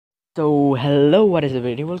So hello, what is the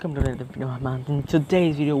video? Welcome to another video. In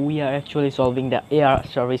today's video we are actually solving the AR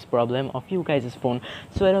service problem of you guys' phone.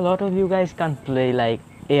 So a lot of you guys can't play like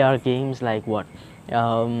AR games like what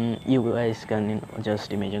you guys can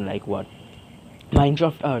just imagine like what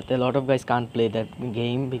Minecraft Earth. A lot of guys can't play that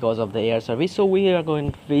game because of the AR service, so we are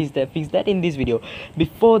going to fix that in this video.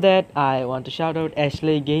 Before that, I want to shout out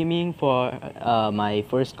Ashley Gaming for my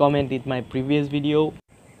first comment in my previous video,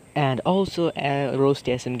 and also Roast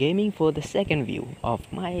SM Gaming for the second view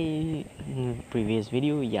of my previous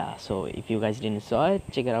video. Yeah, so if you guys didn't saw it,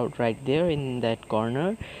 check it out right there in that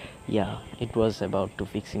corner. Yeah, it was about to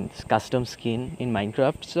fixing this custom skin in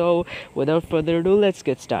Minecraft. So without further ado, let's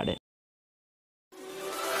get started.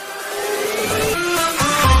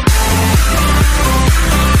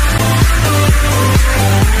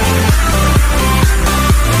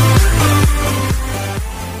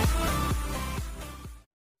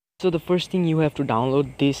 So the first thing, you have to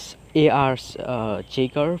download this AR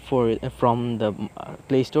checker from the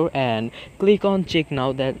Play Store and click on check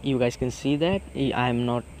now. That you guys can see that I am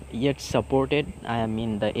not yet supported. I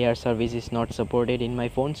mean the AR service is not supported in my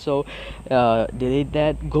phone, so delete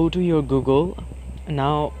that. Go to your Google.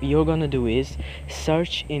 Now you're gonna do is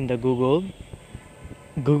search in the Google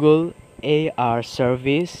AR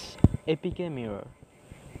service APK mirror.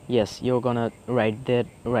 Yes, you're gonna write that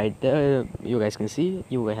right there. You guys can see,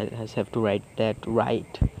 you guys have to write that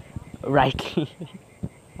rightly.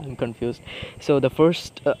 I'm confused. So the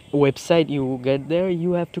first website you get there,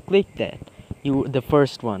 you have to click that, the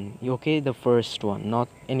first one. Okay, the first one, not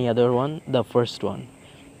any other one, the first one.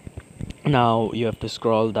 Now you have to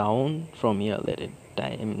scroll down from here. Let it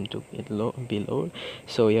time to get low below.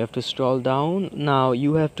 So you have to scroll down. Now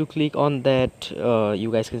you have to click on that,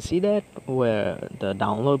 you guys can see that where the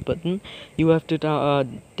download button. You have to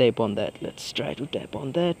tap on that. Let's try to tap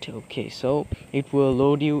on that. Okay, so it will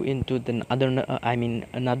load you into the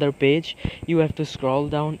another page. You have to scroll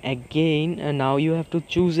down again, and now you have to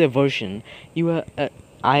choose a version.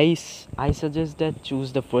 I suggest that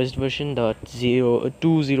choose the first version, the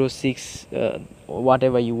 0206,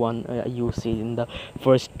 whatever you want, you see in the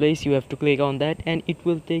first place. You have to click on that and it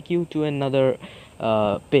will take you to another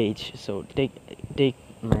page. So give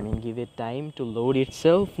it time to load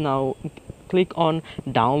itself. Now click on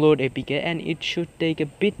download APK and it should take a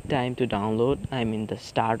bit time to download. I mean the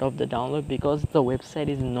start of the download, because the website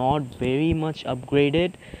is not very much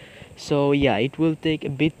upgraded. So yeah, it will take a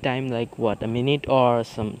bit time, like what, a minute or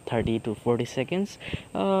some 30 to 40 seconds.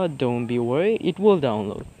 Don't be worried, it will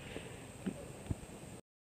download.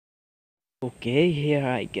 Okay, here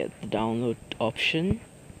I get the download option.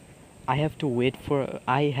 I had to wait for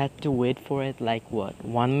it like what,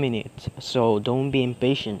 1 minute. So don't be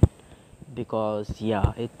impatient, because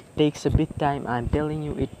yeah, it takes a bit time. I'm telling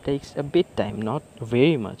you, it takes a bit time, not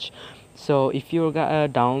very much. So if your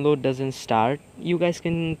download doesn't start, you guys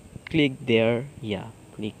can click there. Yeah,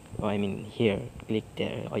 click, I mean here, click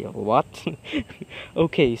there. Oh yeah, what?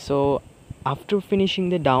 Okay, so after finishing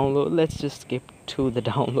the download, let's just skip to the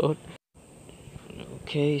download.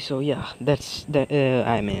 Okay, so yeah, that's that.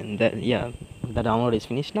 Yeah, the download is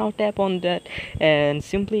finished. Now tap on that and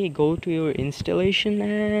simply go to your installation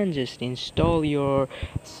and just install your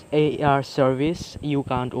AR service. You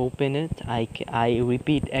can't open it. I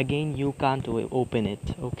repeat again, you can't open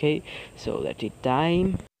it. Okay, so let it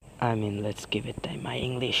time. Let's give it time. My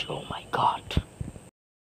English, oh my god.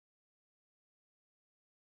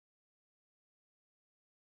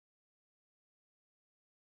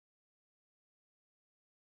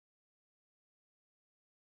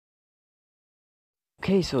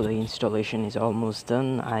 Okay, so the installation is almost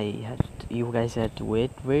done. You guys had to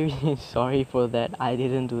wait. Very sorry for that. I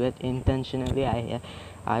didn't do it intentionally.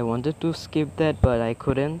 I wanted to skip that, but I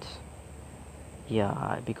couldn't.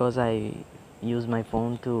 Yeah, because I use my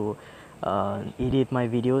phone to edit my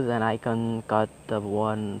videos, and I can cut the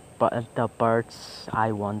parts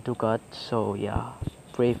I want to cut. So yeah,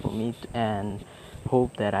 pray for me and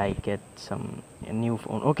hope that I get some new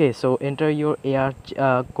phone. Okay, so enter your AR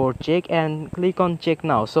code check and click on check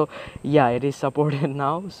now. So yeah, it is supported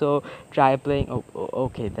now. So try playing.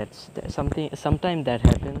 Okay, that's something. Sometimes that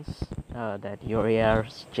happens, that your AR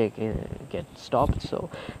check gets stopped.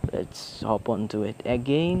 So let's hop onto it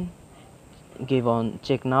again. Give on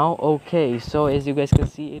check now. Okay, so as you guys can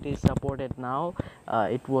see, it is supported now.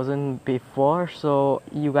 It wasn't before, so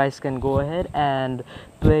you guys can go ahead and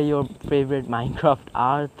play your favorite Minecraft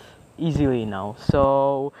art easily now.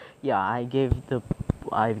 So yeah, I give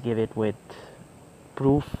it with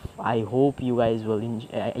proof I hope you guys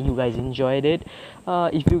enjoyed it.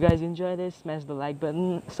 If you guys enjoyed it, smash the like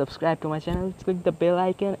button, subscribe to my channel, click the bell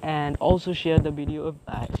icon, and also share the video.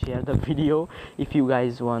 If you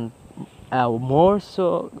guys want more,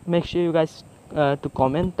 so make sure you guys to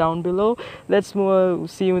comment down below. Let's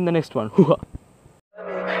see you in the next one.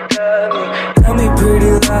 Tell me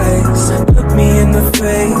pretty lies, look me in the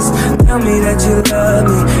face. Tell me that you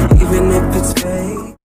love me.